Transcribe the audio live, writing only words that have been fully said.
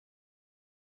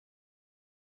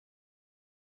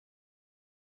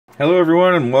Hello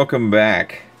everyone and welcome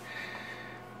back.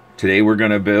 Today we're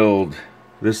going to build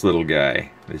this little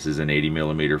guy. This is an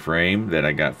 80mm frame that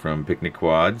I got from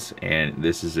Picnicquads, and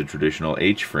this is a traditional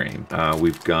H frame.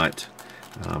 We've got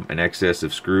an excess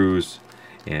of screws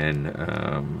and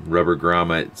rubber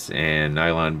grommets and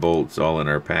nylon bolts all in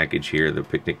our package here. The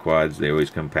Picnicquads, they always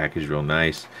come packaged real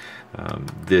nice.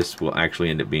 This will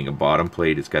actually end up being a bottom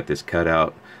plate. It's got this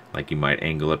cutout like you might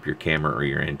angle up your camera or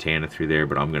your antenna through there,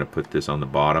 but I'm going to put this on the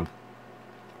bottom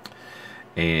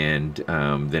and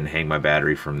then hang my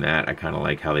battery from that. I kind of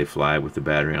like how they fly with the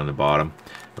battery on the bottom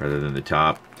rather than the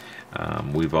top.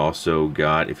 We've also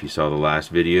got, if you saw the last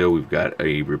video, we've got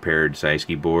a repaired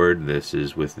SciSky board. This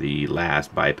is with the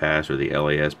last bypass, or the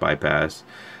LAS bypass.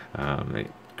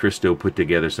 Christo put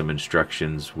together some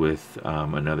instructions with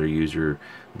another user,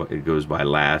 it goes by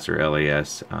LAS or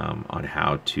LAS, on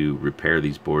how to repair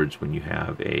these boards when you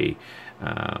have a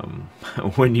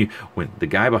when the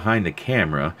guy behind the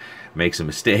camera makes a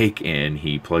mistake and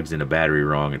he plugs in a battery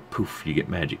wrong, and poof, you get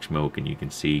magic smoke, and you can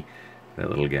see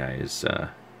that little guy is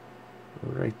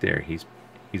right there. He's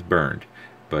burned,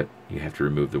 but you have to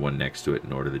remove the one next to it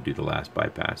in order to do the last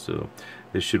bypass. So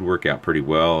this should work out pretty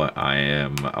well. I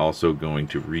am also going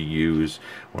to reuse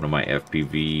one of my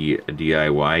FPV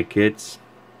DIY kits.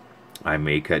 I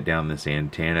may cut down this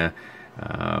antenna.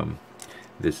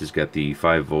 This has got the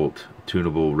 5-volt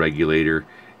tunable regulator,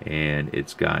 and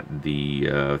it's got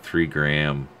the 3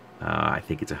 gram, I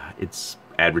think it's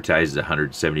advertised as a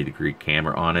 170-degree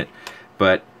camera on it,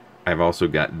 but I've also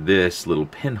got this little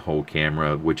pinhole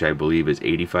camera, which I believe is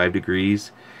 85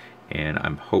 degrees, and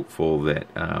I'm hopeful that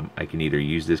I can either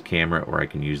use this camera or I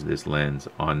can use this lens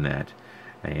on that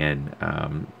and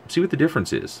see what the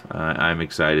difference is. I'm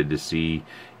excited to see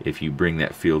if you bring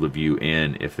that field of view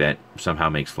in, if that somehow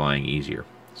makes flying easier.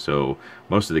 So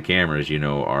most of the cameras, you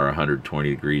know, are 120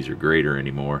 degrees or greater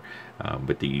anymore,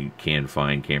 but you can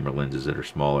find camera lenses that are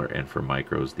smaller, and for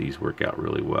micros these work out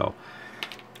really well.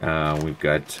 We've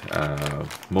got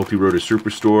Multirotor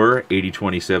Superstore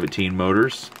 80-20-17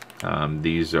 motors.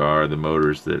 These are the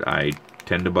motors that I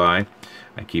tend to buy.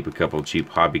 I keep a couple cheap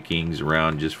Hobby Kings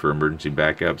around just for emergency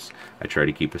backups. I try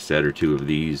to keep a set or two of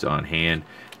these on hand.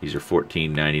 These are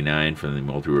 $14.99 from the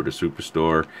Multirotor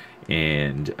Superstore,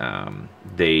 and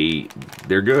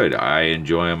they're good. I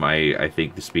enjoy them. I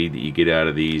think the speed that you get out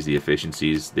of these, the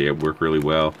efficiencies, they work really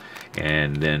well.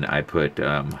 And then I put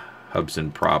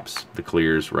Hubsan props, the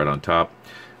clears, right on top.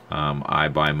 I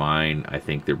buy mine, I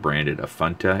think they're branded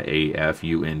Afunta,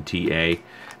 A-F-U-N-T-A.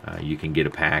 You can get a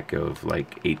pack of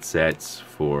like 8 sets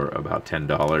for about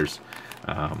 $10.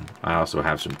 I also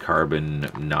have some carbon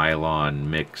nylon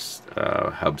mixed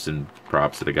Hubsan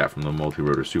props that I got from the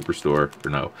Multirotor Superstore. Or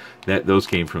no, those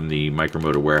came from the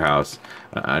Micromotor warehouse.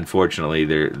 Unfortunately,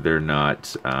 they're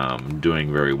not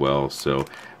doing very well, so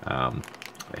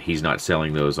he's not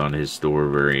selling those on his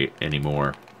store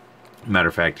anymore. Matter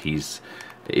of fact,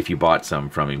 if you bought some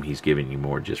from him, he's giving you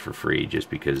more just for free, just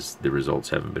because the results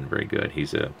haven't been very good.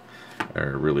 He's a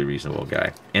really reasonable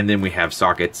guy. And then we have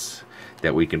sockets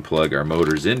that we can plug our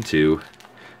motors into,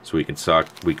 so we can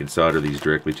solder these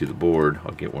directly to the board.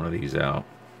 I'll get one of these out.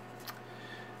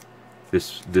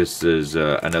 This is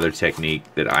another technique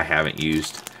that I haven't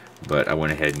used, but I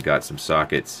went ahead and got some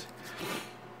sockets.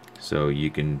 So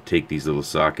you can take these little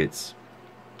sockets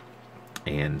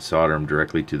and solder them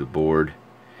directly to the board,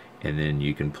 and then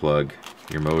you can plug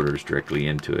your motors directly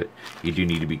into it. You do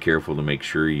need to be careful to make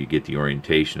sure you get the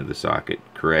orientation of the socket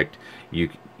correct.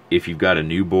 If you've got a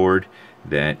new board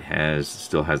that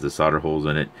still has the solder holes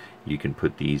in it, you can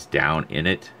put these down in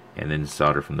it and then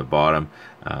solder from the bottom.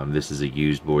 This is a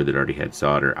used board that already had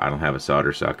solder. I don't have a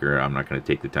solder sucker. I'm not going to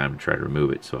take the time to try to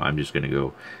remove it, so I'm just going to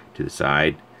go to the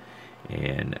side,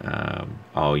 and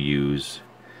I'll use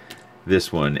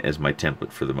this one as my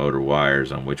template for the motor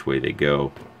wires on which way they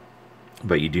go.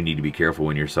 But you do need to be careful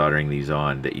when you're soldering these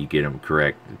on that you get them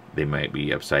correct. They might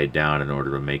be upside down in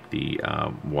order to make the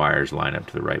wires line up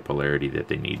to the right polarity that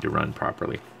they need to run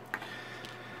properly.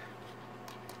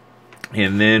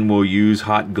 And then we'll use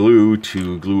hot glue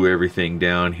to glue everything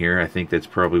down here. I think that's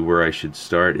probably where I should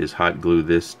start, is hot glue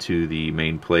this to the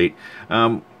main plate.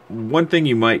 One thing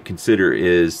you might consider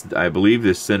is, I believe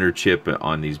this center chip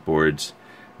on these boards,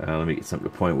 let me get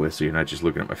something to point with so you're not just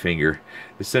looking at my finger.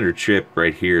 The center chip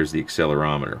right here is the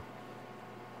accelerometer.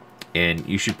 And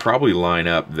you should probably line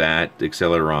up that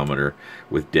accelerometer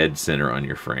with dead center on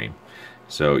your frame.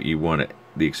 So you want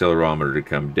the accelerometer to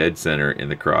come dead center in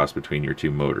the cross between your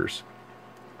two motors.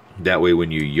 That way when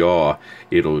you yaw,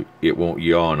 it won't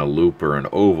yaw in a loop or an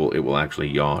oval, it will actually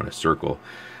yaw in a circle.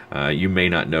 You may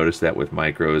not notice that with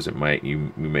micros.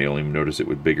 You may only notice it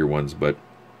with bigger ones, but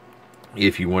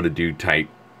if you want to do tight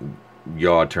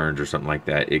yaw turns or something like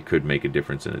that, it could make a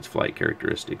difference in its flight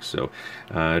characteristics. So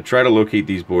try to locate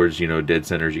these boards, you know, dead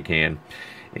center as you can,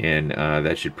 and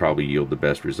that should probably yield the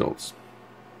best results.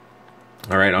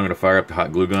 All right, I'm going to fire up the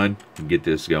hot glue gun and get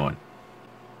this going.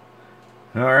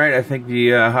 All right, I think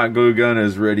the hot glue gun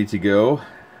is ready to go.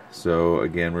 So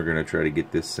again, we're going to try to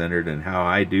get this centered, and how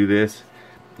I do this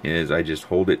is I just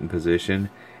hold it in position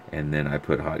and then I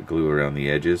put hot glue around the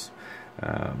edges.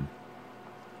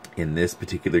 In this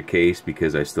particular case,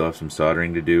 because I still have some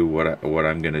soldering to do, what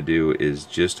I'm going to do is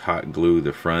just hot glue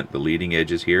the front, the leading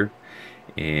edges here,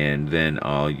 and then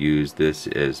I'll use this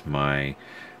as my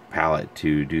palette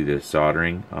to do the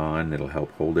soldering on. It'll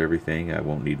help hold everything. I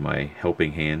won't need my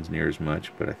helping hands near as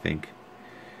much, but I think,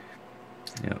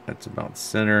 yeah, that's about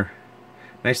center.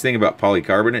 Nice thing about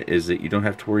polycarbonate is that you don't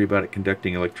have to worry about it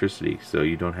conducting electricity, so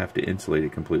you don't have to insulate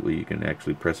it completely. You can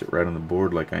actually press it right on the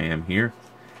board like I am here,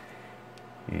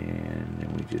 and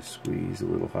then we just squeeze a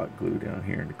little hot glue down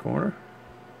here in the corner.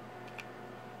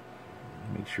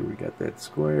 Make sure we got that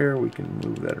square. We can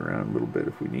move that around a little bit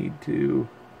if we need to.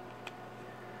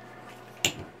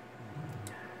 Just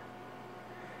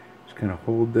kind of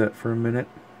hold that for a minute.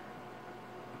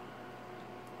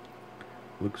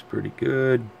 Looks pretty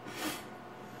good.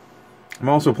 I'm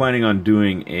also planning on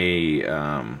doing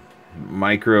a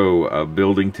micro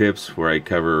building tips where I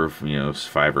cover, you know,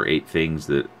 5 or 8 things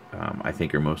that I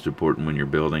think are most important when you're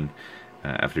building.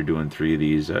 After doing 3 of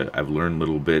these, I've learned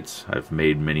little bits. I've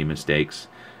made many mistakes.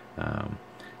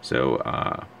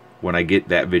 So when I get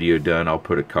that video done, I'll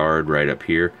put a card right up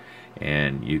here,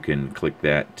 and you can click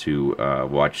that to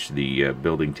watch the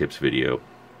building tips video,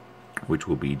 which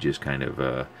will be just kind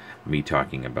of me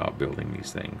talking about building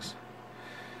these things.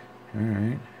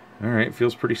 Alright,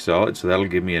 feels pretty solid, so that'll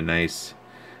give me a nice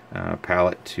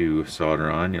palette to solder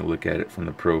on. You'll look at it from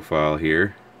the profile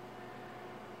here,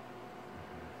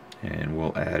 and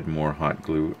we'll add more hot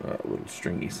glue, little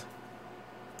stringies.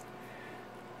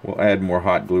 We'll add more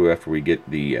hot glue after we get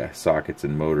the sockets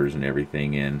and motors and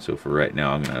everything in. So for right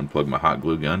now, I'm going to unplug my hot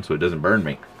glue gun so it doesn't burn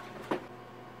me.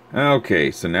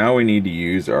 Okay, so now we need to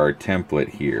use our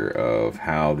template here of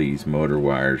how these motor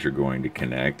wires are going to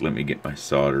connect. Let me get my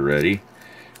solder ready.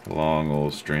 A long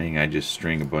old string. I just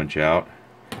string a bunch out,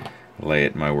 lay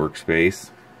it in my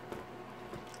workspace.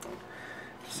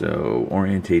 So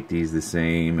orientate these the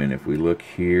same, and if we look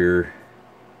here,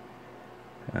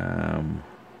 see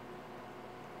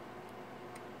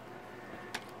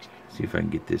if I can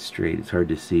get this straight. It's hard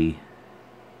to see.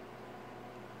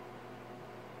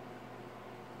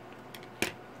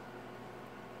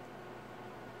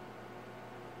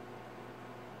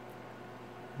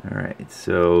 Alright,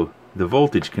 so the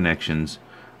voltage connections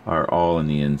are all in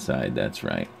the inside, that's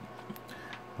right.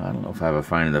 I don't know if I have a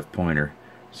fine enough pointer.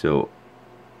 So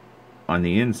on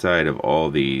the inside of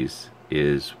all these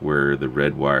is where the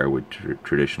red wire would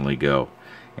traditionally go.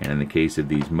 And in the case of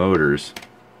these motors,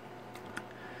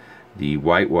 the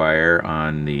white wire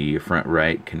on the front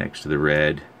right connects to the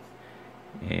red,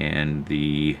 and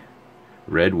the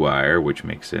red wire, which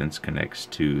makes sense, connects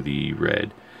to the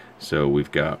red. So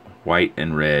we've got white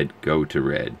and red go to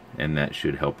red, and that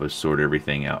should help us sort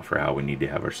everything out for how we need to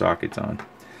have our sockets on.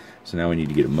 So now we need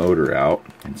to get a motor out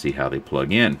and see how they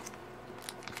plug in.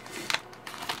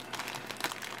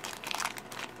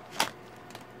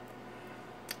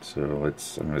 So I'm going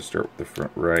to start with the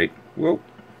front right. Whoa!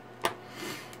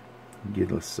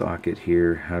 Get a socket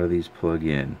here. How do these plug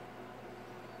in?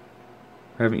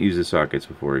 I haven't used the sockets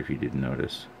before, if you didn't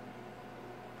notice.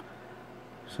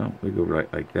 So we go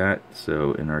right like that.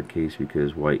 So in our case,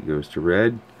 because white goes to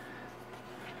red,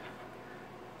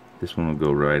 this one will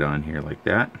go right on here like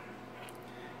that,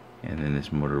 and then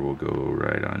this motor will go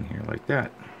right on here like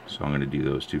that. So I'm going to do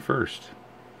those two first.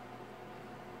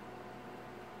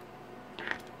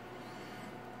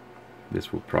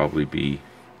 This will probably be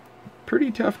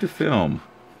pretty tough to film.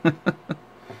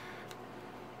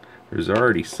 There's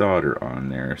already solder on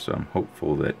there, so I'm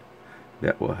hopeful that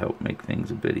that will help make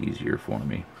things a bit easier for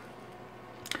me.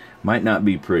 Might not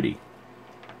be pretty,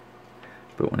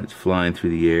 but when it's flying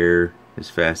through the air as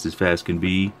fast can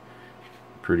be,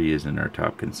 pretty isn't our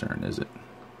top concern, is it?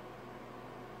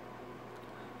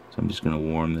 So I'm just going to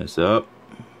warm this up.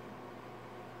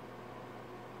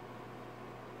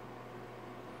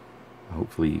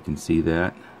 Hopefully you can see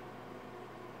that.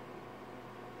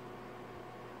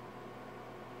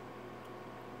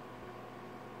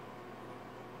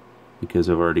 Because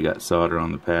I've already got solder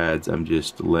on the pads, I'm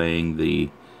just laying the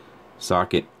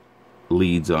socket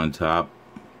leads on top,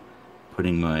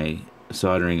 putting my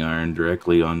soldering iron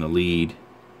directly on the lead,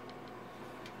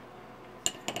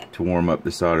 to warm up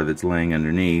the solder that's laying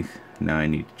underneath. Now I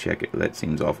need to check it. That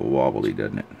seems awful wobbly,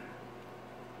 doesn't it?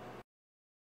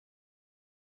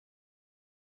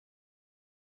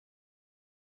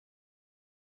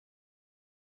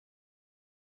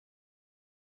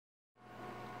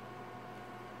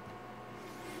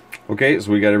 Okay,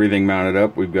 so we got everything mounted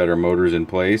up. We've got our motors in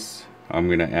place. I'm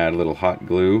going to add a little hot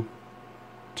glue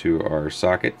to our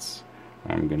sockets.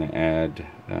 I'm going to add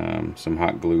some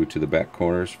hot glue to the back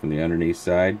corners from the underneath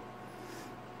side,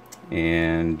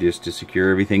 and just to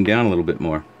secure everything down a little bit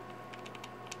more.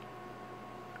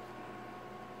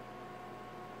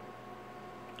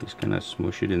 Just kind of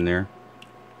smush it in there.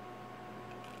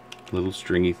 Little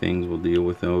stringy things, we'll deal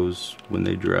with those when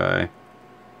they dry.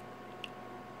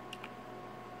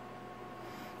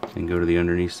 And go to the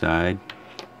underneath side.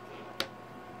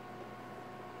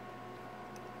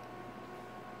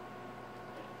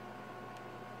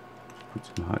 Put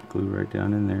some hot glue right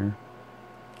down in there.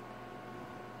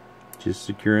 Just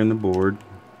securing the board.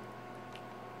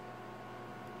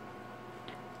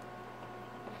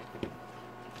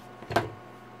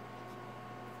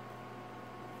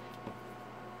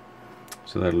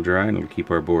 So that'll dry and it'll keep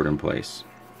our board in place.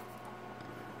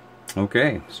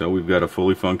 Okay, so we've got a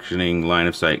fully functioning line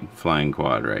of sight flying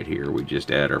quad right here. We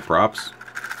just add our props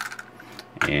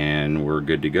and we're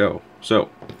good to go. So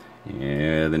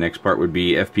the next part would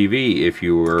be FPV if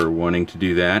you were wanting to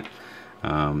do that.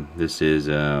 This is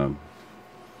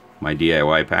my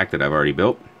DIY pack that I've already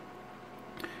built.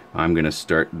 I'm gonna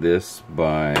start this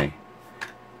by,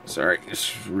 sorry,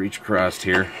 just reach across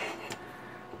here.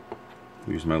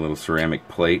 Use my little ceramic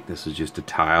plate. This is just a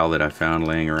tile that I found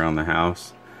laying around the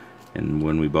house, and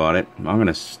when we bought it, I'm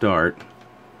gonna start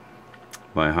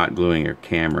by hot gluing our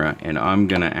camera, and I'm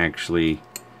gonna actually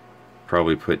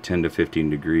probably put 10 to 15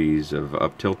 degrees of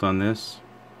up tilt on this.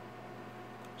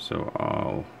 So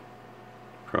I'll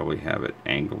probably have it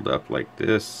angled up like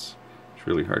this. It's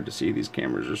really hard to see, these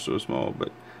cameras are so small,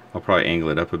 but I'll probably angle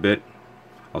it up a bit.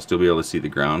 I'll still be able to see the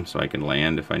ground so I can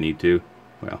land if I need to.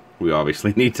 Well, we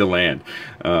obviously need to land,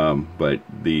 but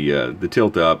the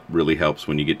tilt up really helps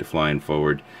when you get to flying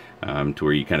forward, to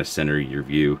where you kind of center your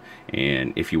view.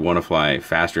 And if you want to fly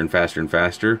faster and faster and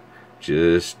faster,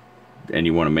 and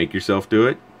you want to make yourself do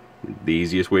it, the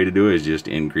easiest way to do it is just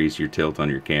increase your tilt on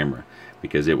your camera,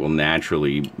 because it will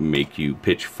naturally make you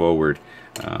pitch forward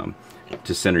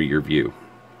to center your view.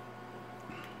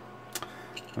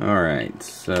 Alright,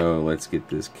 so let's get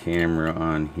this camera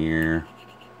on here.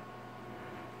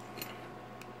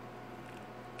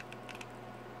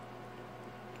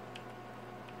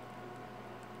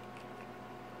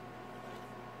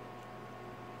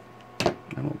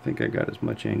 I don't think I got as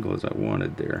much angle as I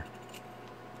wanted there.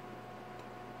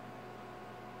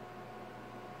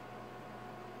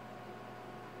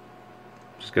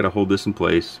 Just got to hold this in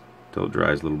place until it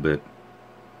dries a little bit.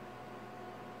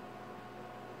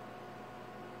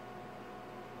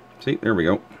 See, there we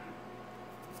go.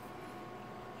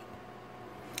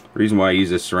 The reason why I use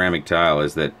this ceramic tile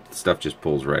is that stuff just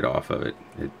pulls right off of it.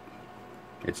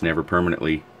 It's never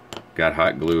permanently got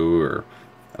hot glue or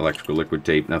electrical liquid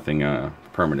tape, nothing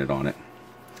permanent on it.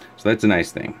 So that's a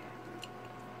nice thing.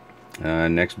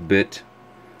 Next bit,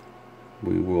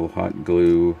 we will hot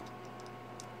glue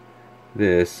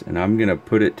this, and I'm going to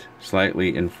put it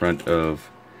slightly in front of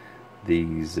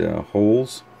these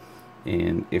holes,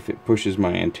 and if it pushes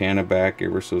my antenna back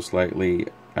ever so slightly,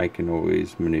 I can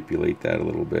always manipulate that a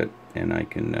little bit, and I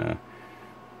can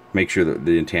make sure that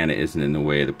the antenna isn't in the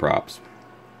way of the props.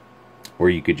 Or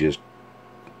you could just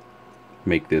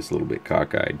make this a little bit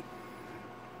cockeyed,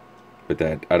 but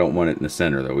that I don't want it in the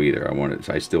center though either.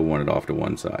 I still want it off to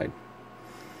one side.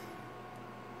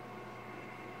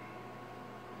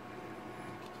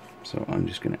 So I'm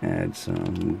just going to add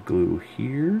some glue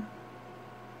here,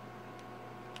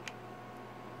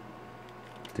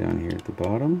 down here at the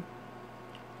bottom.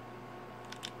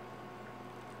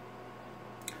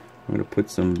 I'm going to put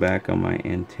some back on my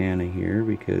antenna here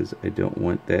because I don't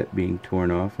want that being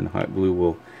torn off, and hot glue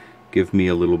will give me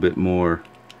a little bit more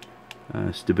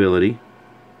stability.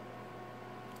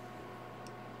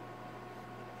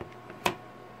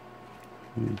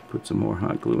 Put some more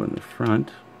hot glue in the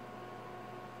front.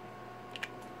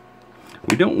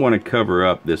 We don't want to cover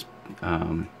up this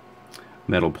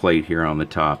metal plate here on the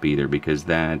top either, because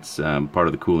that's part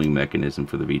of the cooling mechanism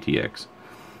for the VTX.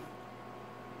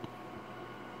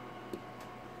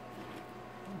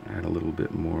 Add a little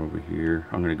bit more over here.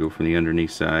 I'm going to go from the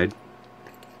underneath side.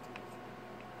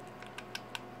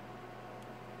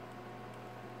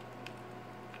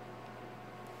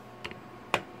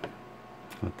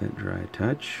 Let that dry a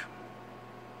touch.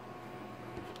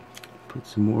 Put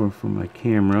some more for my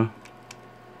camera.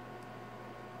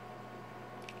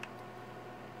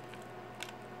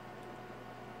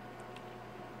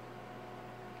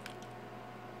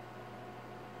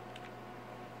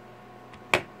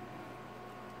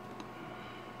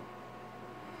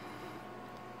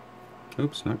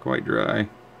 Oops, not quite dry.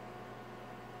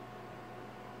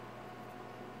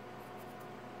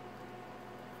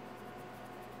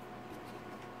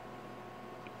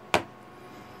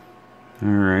 All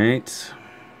right.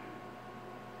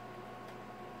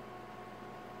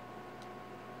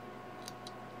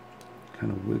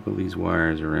 Kind of wiggle these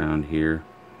wires around here.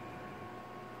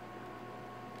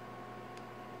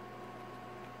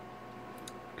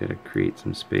 Got to create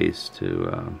some space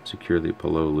to secure the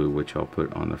Pololu, which I'll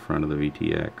put on the front of the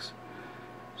VTX.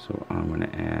 So I'm going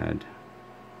to add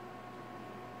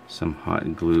some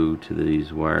hot glue to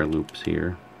these wire loops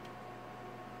here.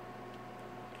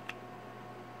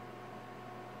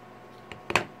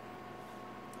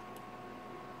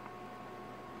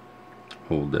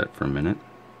 Hold that for a minute.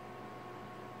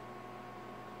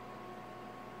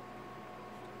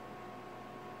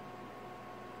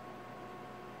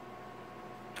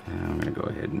 I'm going to go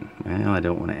ahead and, well, I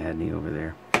don't want to add any over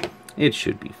there. It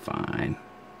should be fine.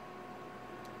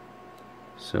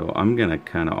 So I'm going to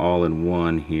kind of all in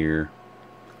one here.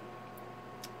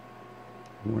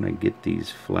 I want to get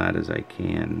these flat as I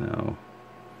can though,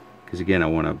 because again I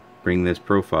want to bring this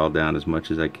profile down as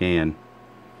much as I can.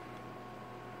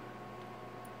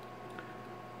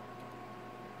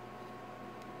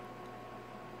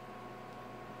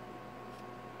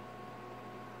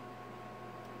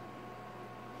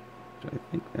 I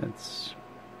think that's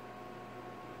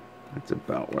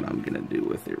about what I'm gonna do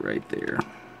with it right there.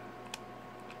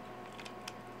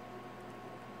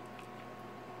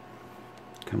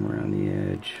 Come around the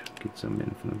edge, get some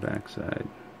in from the back side.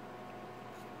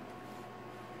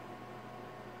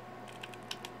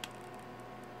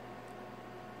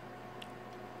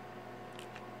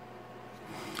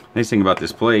 Nice thing about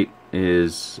this plate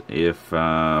is if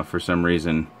for some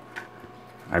reason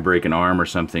I break an arm or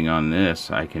something on this,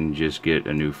 I can just get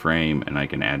a new frame and I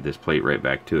can add this plate right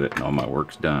back to it and all my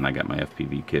work's done. I got my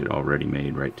FPV kit already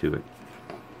made right to it.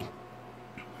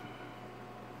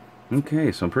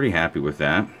 Okay, so I'm pretty happy with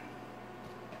that.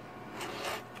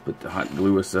 Put the hot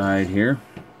glue aside here.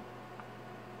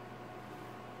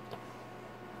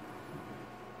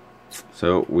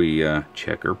 So we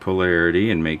check our polarity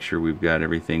and make sure we've got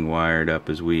everything wired up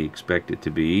as we expect it to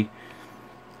be.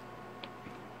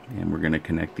 And we're going to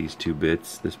connect these two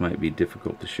bits. This might be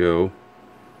difficult to show.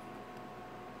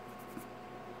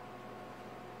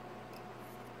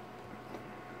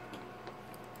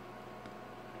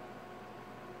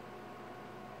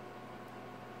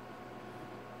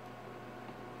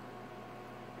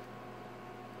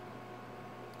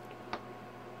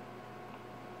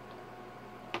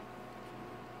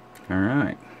 All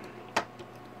right.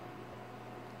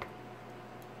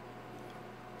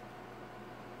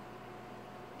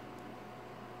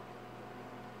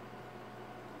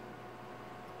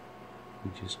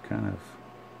 We just kind of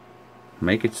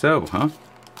make it so, huh?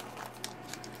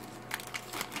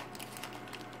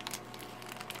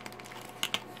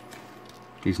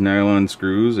 These nylon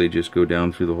screws, they just go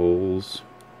down through the holes.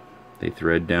 They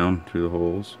thread down through the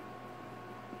holes.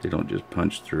 They don't just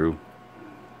punch through.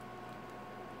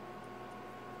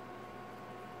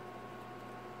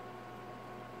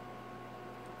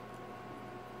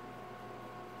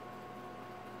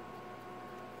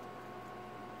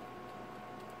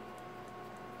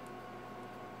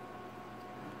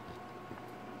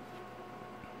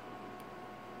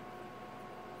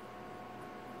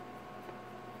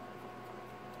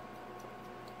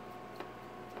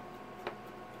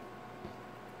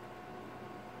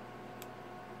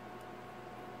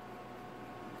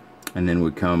 And then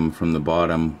we come from the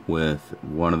bottom with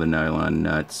one of the nylon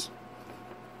nuts,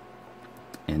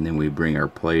 and then we bring our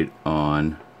plate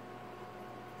on.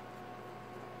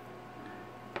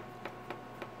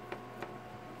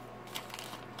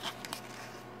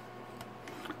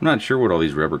 I'm not sure what all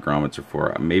these rubber grommets are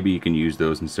for. Maybe you can use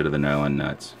those instead of the nylon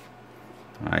nuts.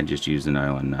 I just use the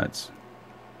nylon nuts.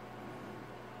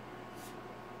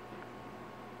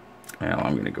 Well,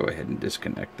 I'm going to go ahead and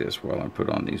disconnect this while I put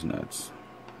on these nuts.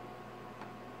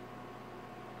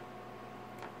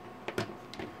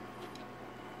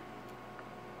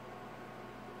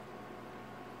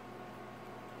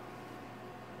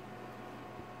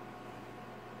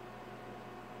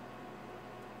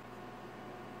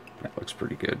 That looks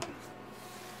pretty good.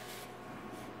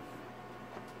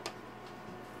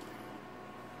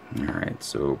 Alright,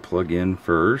 so plug in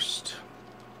first.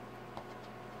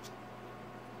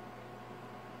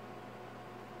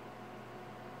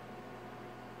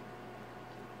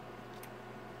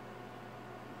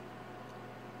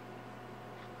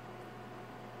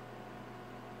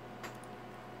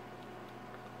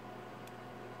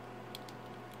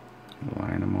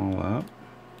 Line them all up.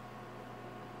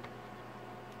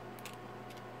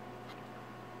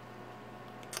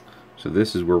 So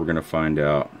this is where we're going to find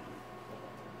out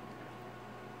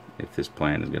if this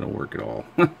plan is going to work at all.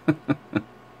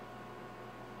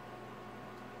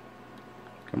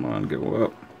 Come on, go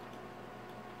up.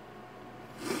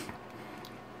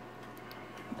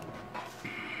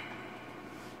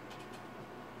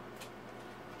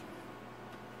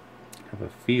 I have a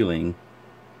feeling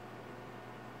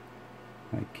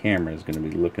my camera is going to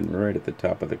be looking right at the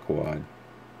top of the quad.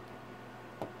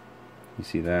 You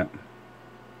see that?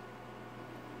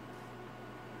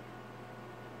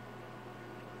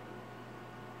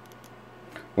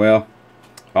 Well,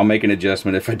 I'll make an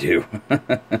adjustment if I do.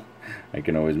 I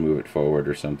can always move it forward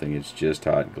or something. It's just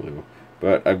hot glue.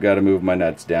 But I've got to move my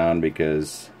nuts down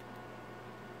because,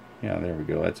 yeah, there we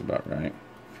go. That's about right.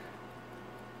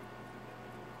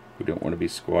 We don't want to be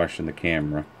squashing the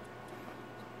camera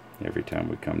every time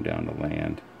we come down to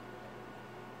land.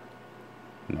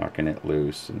 Knocking it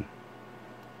loose. And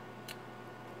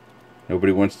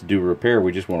nobody wants to do repair.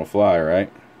 We just want to fly,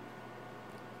 right?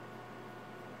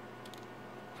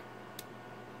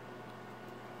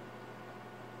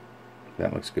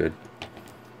 That looks good.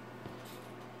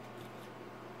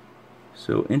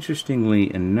 So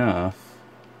interestingly enough,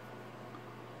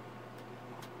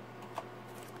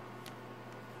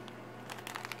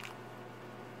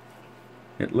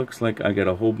 it looks like I got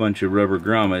a whole bunch of rubber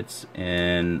grommets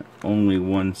and only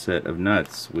one set of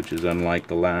nuts, which is unlike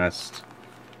the last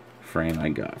frame I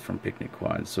got from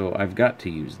Picnicquads. So I've got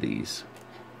to use these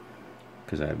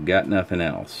because I've got nothing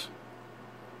else.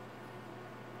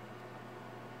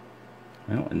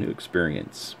 Well, a new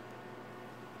experience.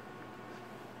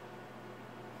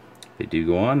 They do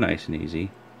go on nice and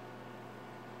easy.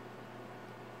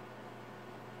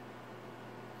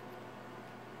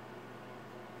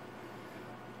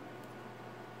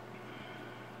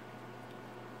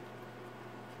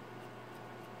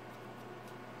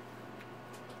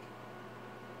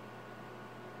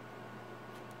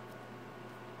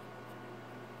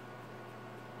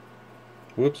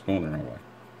 Whoops, going the wrong way.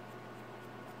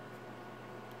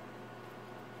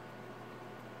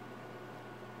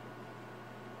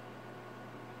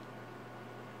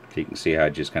 So you can see how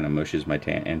it just kind of mushes my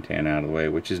antenna out of the way,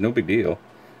 which is no big deal.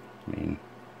 I mean,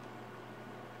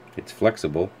 it's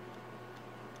flexible,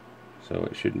 so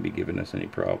it shouldn't be giving us any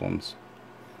problems.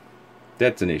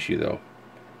 That's an issue though.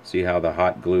 See how the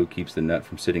hot glue keeps the nut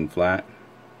from sitting flat?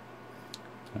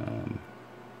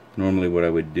 Normally what I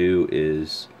would do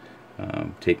is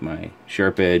take my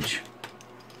sharp edge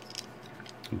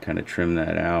and kind of trim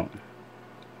that out.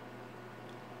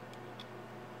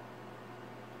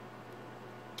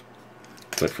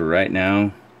 But for right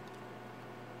now,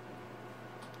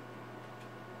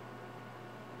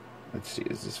 let's see,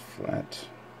 is this flat?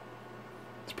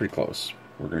 It's pretty close.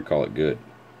 We're going to call it good.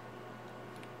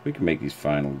 We can make these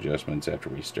final adjustments after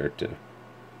we start to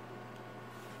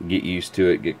get used to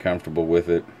it, get comfortable with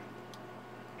it.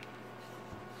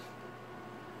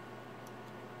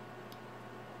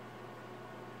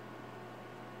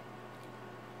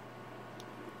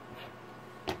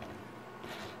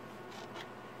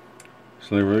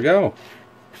 So there we go.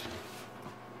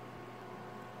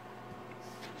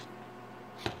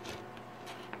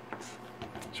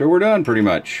 So we're done pretty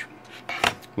much.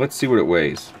 Let's see what it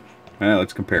weighs.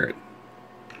 Let's compare it.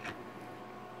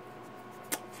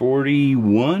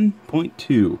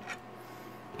 41.2.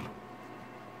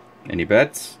 Any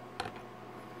bets?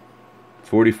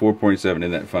 44.7.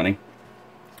 Isn't that funny?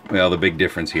 Well, the big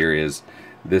difference here is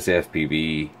this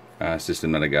FPV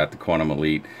system that I got, the Quantum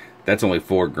Elite, that's only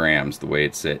 4 grams the way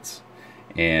it sits.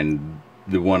 And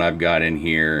the one I've got in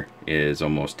here is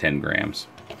almost 10 grams.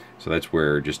 So that's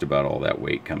where just about all that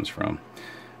weight comes from.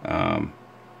 And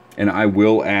I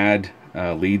will add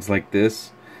leads like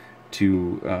this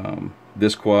to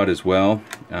this quad as well.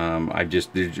 They're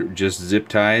just zip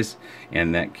ties,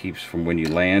 and that keeps from, when you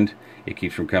land, it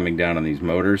keeps from coming down on these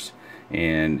motors.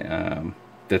 And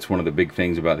that's one of the big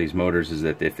things about these motors, is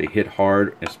that if they hit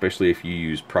hard, especially if you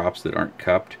use props that aren't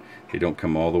cupped, they don't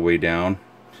come all the way down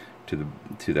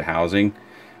to the housing.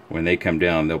 When they come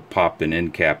down, they'll pop an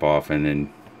end cap off, and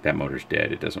then that motor's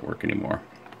dead. It doesn't work anymore.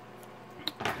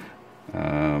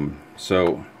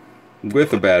 So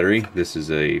with the battery, this is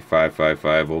a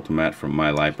 555 Ultimat from My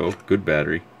Lipo. Good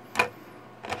battery.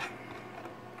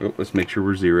 Oh, let's make sure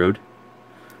we're zeroed.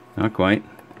 Not quite.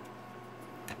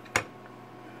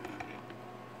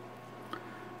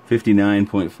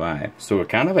 59.5. So a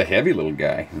kind of a heavy little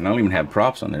guy. And I don't even have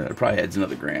props on there. That probably adds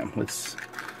another gram. Let's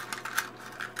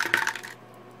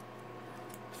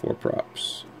 4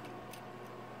 props.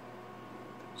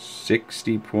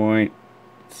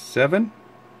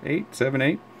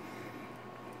 60.78.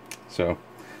 So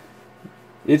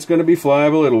it's going to be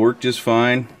flyable. It'll work just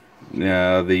fine.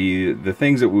 The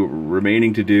things that we're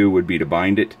remaining to do would be to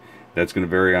bind it. That's going to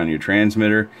vary on your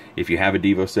transmitter. If you have a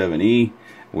Devo 7E,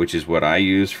 which is what I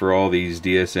use for all these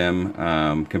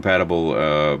DSM compatible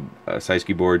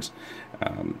SciSky boards,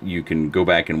 you can go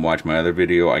back and watch my other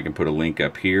video. I can put a link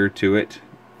up here to it,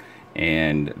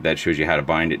 and that shows you how to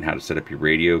bind it and how to set up your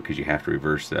radio, because you have to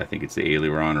reverse I think it's the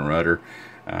aileron and rudder,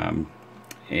 and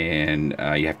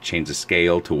you have to change the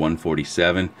scale to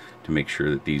 147 to make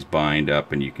sure that these bind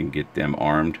up and you can get them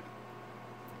armed.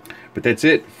 But that's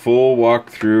it. Full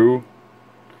walkthrough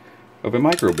of a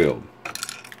micro build,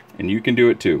 and you can do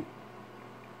it too.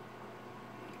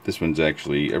 This one's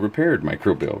actually a repaired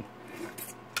micro build.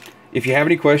 If you have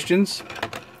any questions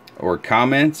or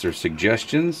comments or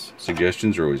suggestions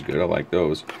are always good. I like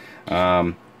those.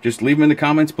 Just leave them in the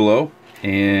comments below,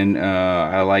 and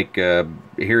I like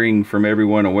hearing from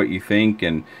everyone on what you think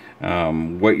and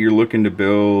what you're looking to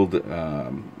build.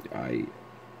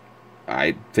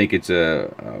 I think it's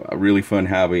a really fun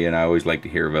hobby, and I always like to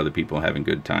hear of other people having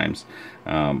good times.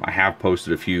 I have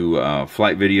posted a few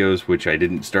flight videos, which I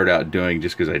didn't start out doing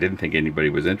just because I didn't think anybody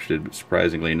was interested, but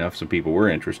surprisingly enough, some people were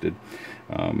interested,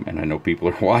 and I know people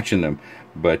are watching them.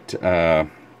 But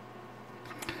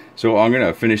so I'm going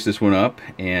to finish this one up,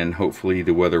 and hopefully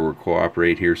the weather will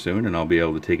cooperate here soon, and I'll be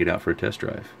able to take it out for a test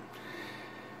drive.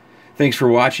 Thanks for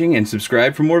watching, and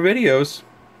subscribe for more videos.